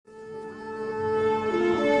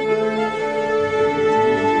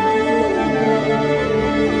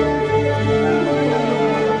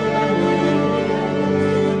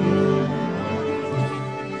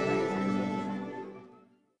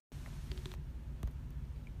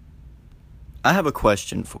I have a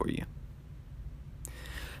question for you.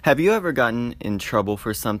 Have you ever gotten in trouble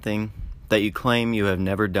for something that you claim you have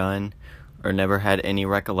never done or never had any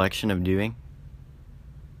recollection of doing?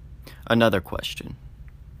 Another question.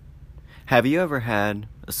 Have you ever had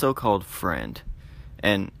a so-called friend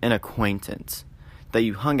and an acquaintance that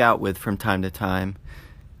you hung out with from time to time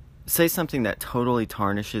say something that totally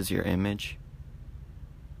tarnishes your image?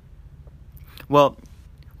 Well,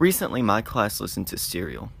 recently my class listened to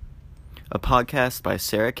Serial, a podcast by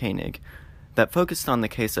Sarah Koenig that focused on the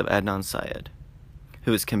case of Adnan Syed,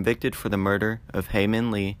 who was convicted for the murder of Hae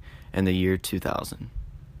Min Lee in the year 2000.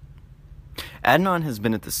 Adnan has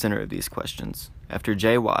been at the center of these questions after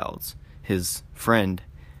Jay Wilds, his friend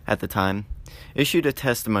at the time, issued a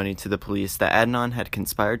testimony to the police that Adnan had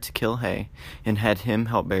conspired to kill Hae and had him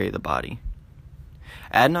help bury the body.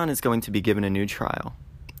 Adnan is going to be given a new trial,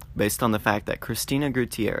 based on the fact that Christina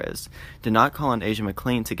Gutierrez did not call on Asia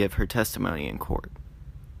McClain to give her testimony in court.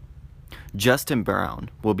 Justin Brown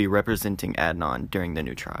will be representing Adnan during the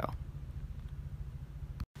new trial.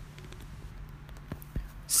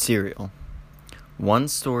 Serial. One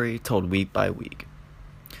story told week by week.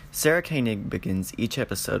 Sarah Koenig begins each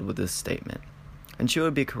episode with this statement, and she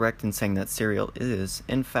would be correct in saying that Serial is,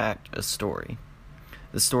 in fact, a story.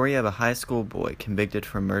 The story of a high school boy convicted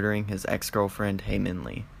for murdering his ex-girlfriend Hae Min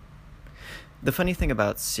Lee. The funny thing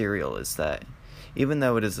about Serial is that, even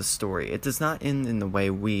though it is a story, it does not end in the way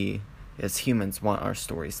we, as humans, want our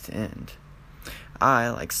stories to end. I,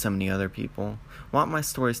 like so many other people, want my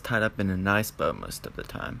stories tied up in a nice bow most of the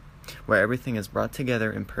time, where everything is brought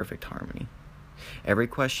together in perfect harmony. Every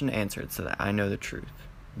question answered so that I know the truth.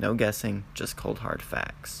 No guessing, just cold hard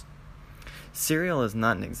facts. Serial is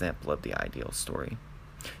not an example of the ideal story.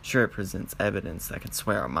 Sure, it presents evidence that can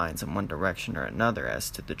sway our minds in one direction or another as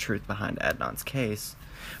to the truth behind Adnan's case,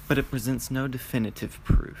 but it presents no definitive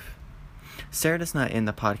proof. Sarah does not end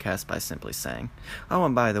the podcast by simply saying, "Oh,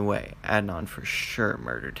 and by the way, Adnan for sure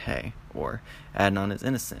murdered Hae," or "Adnan is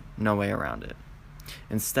innocent, no way around it."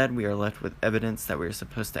 Instead, we are left with evidence that we are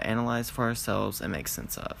supposed to analyze for ourselves and make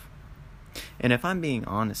sense of. And if I'm being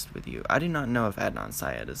honest with you, I do not know if Adnan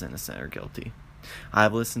Syed is innocent or guilty. I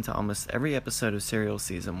have listened to almost every episode of Serial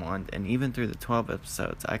Season 1, and even through the 12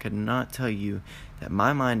 episodes, I could not tell you that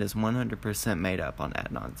my mind is 100% made up on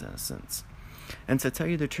Adnan's innocence. And to tell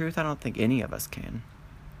you the truth, I don't think any of us can.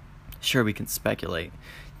 Sure, we can speculate,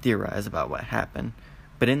 theorize about what happened,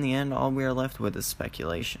 but in the end, all we are left with is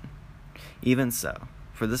speculation. Even so,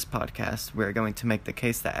 for this podcast, we are going to make the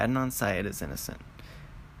case that Adnan Syed is innocent.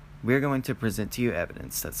 We are going to present to you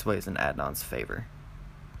evidence that sways in Adnan's favor.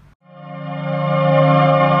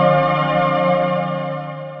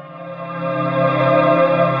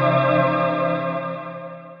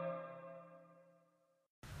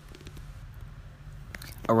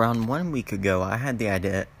 Around 1 week ago, I had the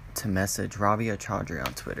idea to message Rabia Chaudhry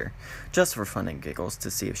on Twitter, just for fun and giggles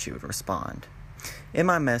to see if she would respond. In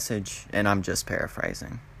my message, and I'm just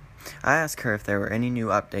paraphrasing, I asked her if there were any new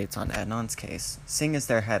updates on Adnan's case, seeing as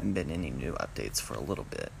there hadn't been any new updates for a little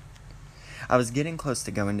bit. I was getting close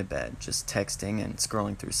to going to bed, just texting and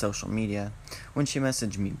scrolling through social media, when she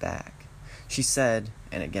messaged me back. She said,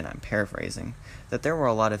 and again I'm paraphrasing, that there were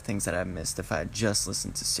a lot of things that I missed if I had just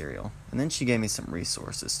listened to Serial, and then she gave me some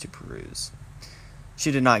resources to peruse.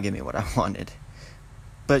 She did not give me what I wanted,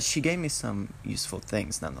 but she gave me some useful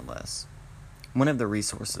things nonetheless. One of the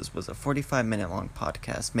resources was a 45-minute long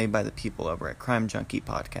podcast made by the people over at Crime Junkie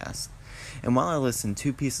Podcast, and while I listened,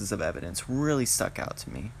 two pieces of evidence really stuck out to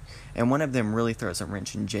me, and one of them really throws a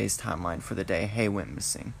wrench in Jay's timeline for the day Hae went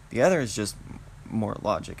missing. The other is just more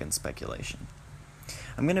logic and speculation.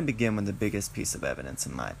 I'm going to begin with the biggest piece of evidence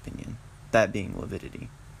in my opinion, that being lividity.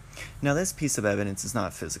 Now, this piece of evidence is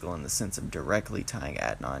not physical in the sense of directly tying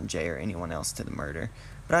Adnan, Jay, or anyone else to the murder,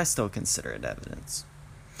 but I still consider it evidence.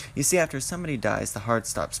 You see, after somebody dies, the heart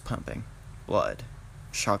stops pumping. Blood.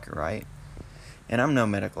 Shocker, right? And I'm no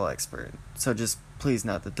medical expert, so just please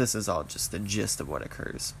note that this is all just the gist of what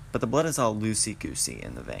occurs, but the blood is all loosey-goosey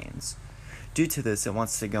in the veins. Due to this, it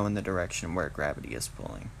wants to go in the direction where gravity is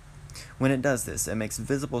pulling. When it does this, it makes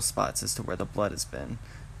visible spots as to where the blood has been,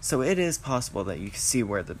 so it is possible that you can see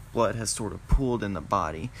where the blood has sort of pooled in the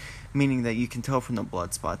body, meaning that you can tell from the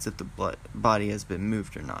blood spots if the body has been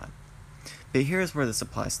moved or not. But here's where this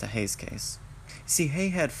applies to Hae's case. See, Hae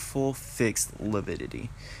had full fixed lividity,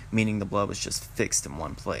 meaning the blood was just fixed in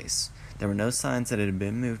one place. There were no signs that it had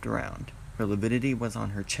been moved around. Her lividity was on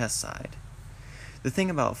her chest side. The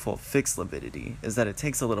thing about full fixed lividity is that it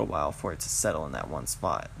takes a little while for it to settle in that one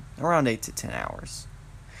spot, around 8 to 10 hours.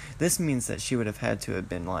 This means that she would have had to have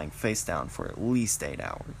been lying face down for at least 8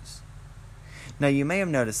 hours. Now, you may have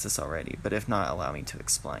noticed this already, but if not, allow me to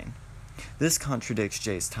explain. This contradicts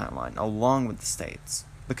Jay's timeline, along with the state's,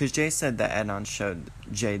 because Jay said that Adnan showed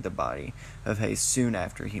Jay the body of Hay soon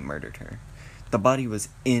after he murdered her. The body was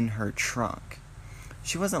in her trunk.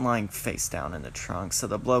 She wasn't lying face down in the trunk, so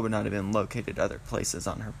the blood would not have been located other places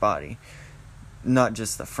on her body, not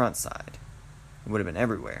just the front side. It would have been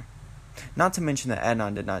everywhere. Not to mention that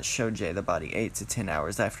Adnan did not show Jay the body 8 to 10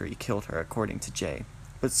 hours after he killed her, according to Jay,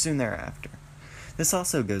 but soon thereafter. This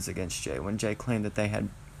also goes against Jay when Jay claimed that they had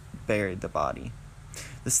buried the body.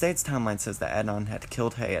 The state's timeline says that Adnan had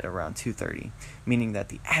killed Hay at around 2:30, meaning that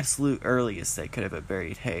the absolute earliest they could have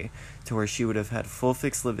buried Hay to where she would have had full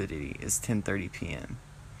fixed lividity is 10:30 p.m.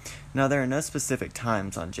 Now, there are no specific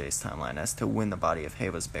times on Jay's timeline as to when the body of Hay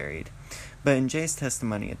was buried, but in Jay's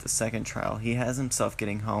testimony at the second trial, he has himself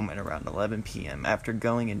getting home at around 11 p.m. after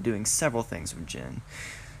going and doing several things with Jen.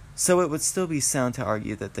 So it would still be sound to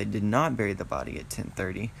argue that they did not bury the body at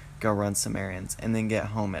 10:30, go run some errands, and then get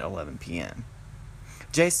home at 11 p.m.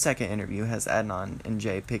 Jay's second interview has Adnan and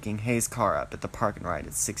Jay picking Hay's car up at the park and ride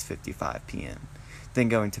at 6:55 p.m., then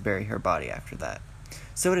going to bury her body after that.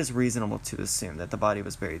 So it is reasonable to assume that the body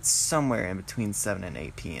was buried somewhere in between 7 and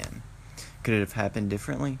 8 p.m. Could it have happened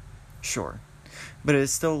differently? Sure. But it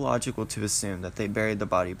is still logical to assume that they buried the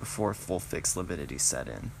body before full fixed lividity set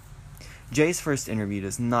in. Jay's first interview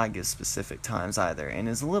does not give specific times either, and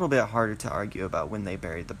is a little bit harder to argue about when they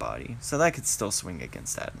buried the body, so that could still swing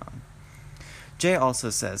against Adnan. Jay also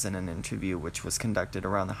says in an interview which was conducted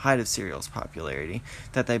around the height of Serial's popularity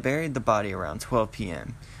that they buried the body around 12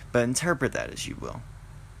 p.m., but interpret that as you will.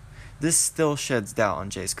 This still sheds doubt on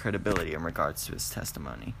Jay's credibility in regards to his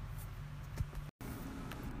testimony.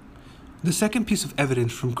 The second piece of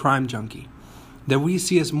evidence from Crime Junkie that we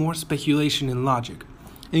see as more speculation and logic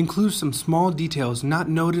includes some small details not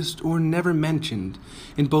noticed or never mentioned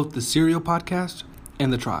in both the Serial podcast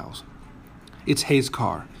and the trials. It's Hay's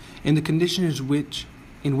car and the condition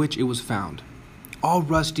in which it was found. All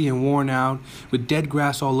rusty and worn out, with dead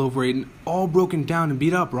grass all over it, and all broken down and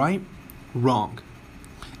beat up, right? Wrong.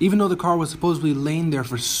 Even though the car was supposedly laying there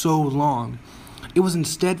for so long, it was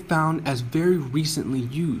instead found as very recently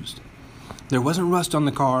used. There wasn't rust on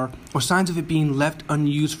the car or signs of it being left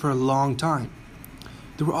unused for a long time.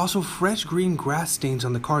 There were also fresh green grass stains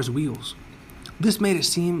on the car's wheels. This made it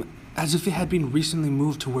seem as if it had been recently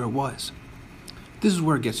moved to where it was. This is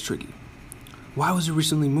where it gets tricky. Why was it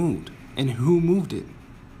recently moved? And who moved it?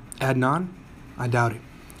 Adnan? I doubt it.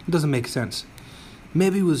 It doesn't make sense.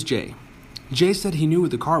 Maybe it was Jay. Jay said he knew where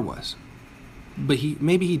the car was.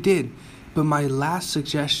 Maybe he did, but my last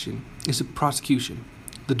suggestion is the prosecution,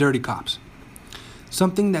 the dirty cops.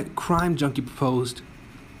 Something that Crime Junkie proposed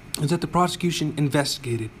is that the prosecution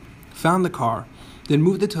investigated, found the car, then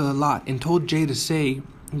moved it to a lot and told Jay to say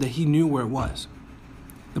that he knew where it was.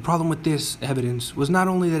 The problem with this evidence was not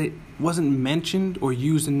only that it wasn't mentioned or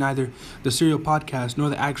used in neither the Serial podcast nor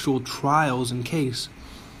the actual trials and case,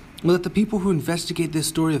 but that the people who investigate this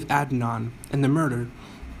story of Adnan and the murder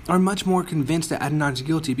are much more convinced that Adnan's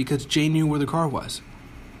guilty because Jay knew where the car was.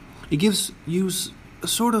 It gives you a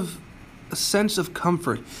sort of a sense of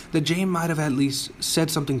comfort that Jay might have at least said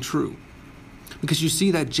something true. Because you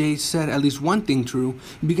see that Jay said at least one thing true,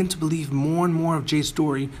 you begin to believe more and more of Jay's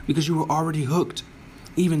story because you were already hooked,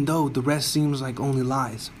 even though the rest seems like only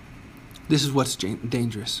lies. This is what's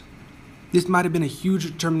dangerous. This might have been a huge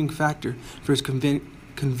determining factor for his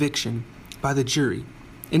conviction by the jury,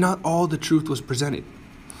 and not all the truth was presented,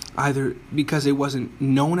 either because it wasn't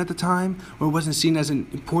known at the time or it wasn't seen as an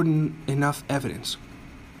important enough evidence.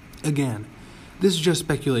 Again, this is just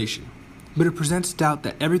speculation, but it presents doubt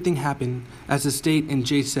that everything happened as the state and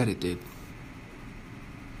Jay said it did.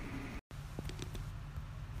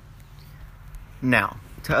 Now,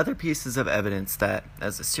 to other pieces of evidence that,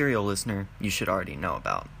 as a Serial listener, you should already know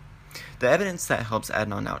about. The evidence that helps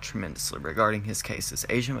Adnan out tremendously regarding his case is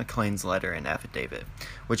Asia McClain's letter and affidavit,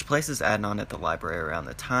 which places Adnan at the library around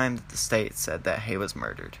the time that the state said that Hay was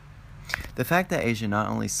murdered. The fact that Asia not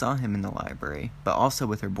only saw him in the library, but also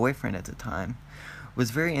with her boyfriend at the time,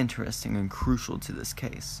 was very interesting and crucial to this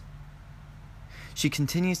case. She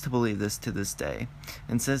continues to believe this to this day,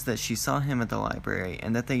 and says that she saw him at the library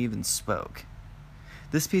and that they even spoke.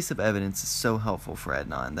 This piece of evidence is so helpful for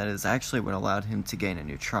Adnan that it is actually what allowed him to gain a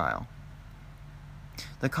new trial.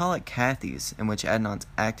 The call at Kathy's, in which Adnan's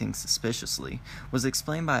acting suspiciously, was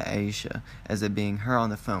explained by Aisha as it being her on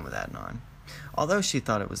the phone with Adnan. Although she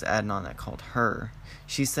thought it was Adnan that called her,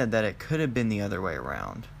 she said that it could have been the other way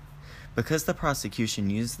around. Because the prosecution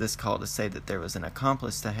used this call to say that there was an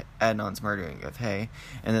accomplice to Adnan's murdering of Hay,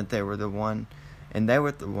 and that they were the one and they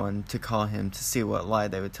were the one to call him to see what lie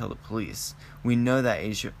they would tell the police. We know that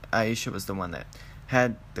Aisha was the one that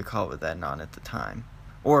had the call with Adnan at the time,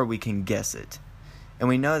 or we can guess it. And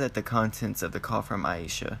we know that the contents of the call from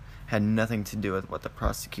Aisha had nothing to do with what the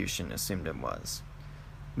prosecution assumed it was.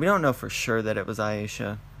 We don't know for sure that it was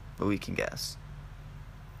Aisha, but we can guess.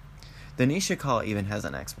 The Nisha call even has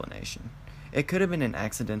an explanation. It could have been an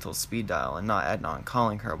accidental speed dial and not Adnan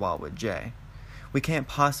calling her while with Jay. We can't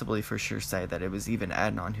possibly for sure say that it was even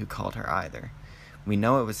Adnan who called her either. We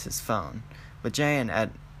know it was his phone, but Jay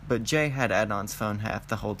had Adnan's phone half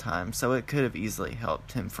the whole time, so it could have easily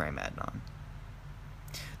helped him frame Adnan.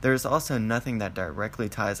 There is also nothing that directly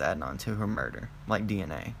ties Adnan to her murder, like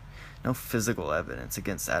DNA. No physical evidence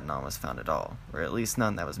against Adnan was found at all, or at least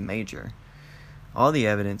none that was major. All the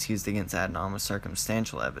evidence used against Adnan was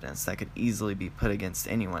circumstantial evidence that could easily be put against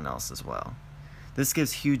anyone else as well. This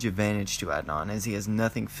gives huge advantage to Adnan, as he has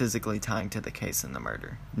nothing physically tying to the case in the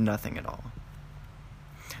murder. Nothing at all.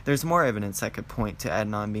 There's more evidence that could point to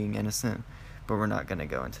Adnan being innocent, but we're not going to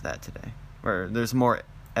go into that today. Or there's more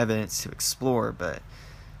evidence to explore, but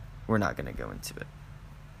we're not going to go into it.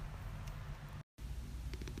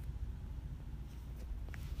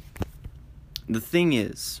 The thing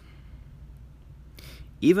is,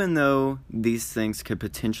 even though these things could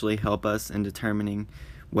potentially help us in determining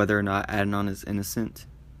whether or not Adnan is innocent,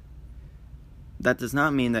 that does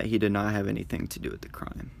not mean that he did not have anything to do with the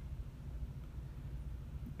crime.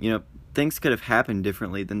 Things could have happened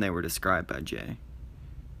differently than they were described by Jay.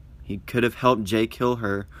 He could have helped Jay kill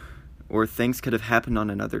her, or things could have happened on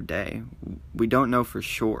another day. We don't know for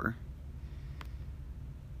sure.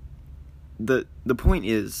 The point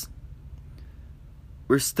is,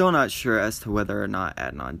 we're still not sure as to whether or not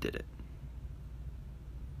Adnan did it.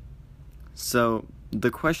 So,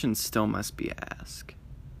 the question still must be asked.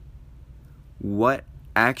 What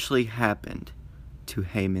actually happened to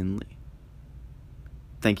Hae Min Lee?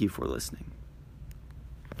 Thank you for listening.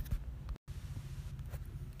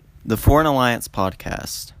 The Foreign Alliance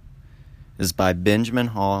podcast is by Benjamin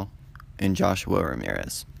Hall and Joshua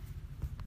Ramirez.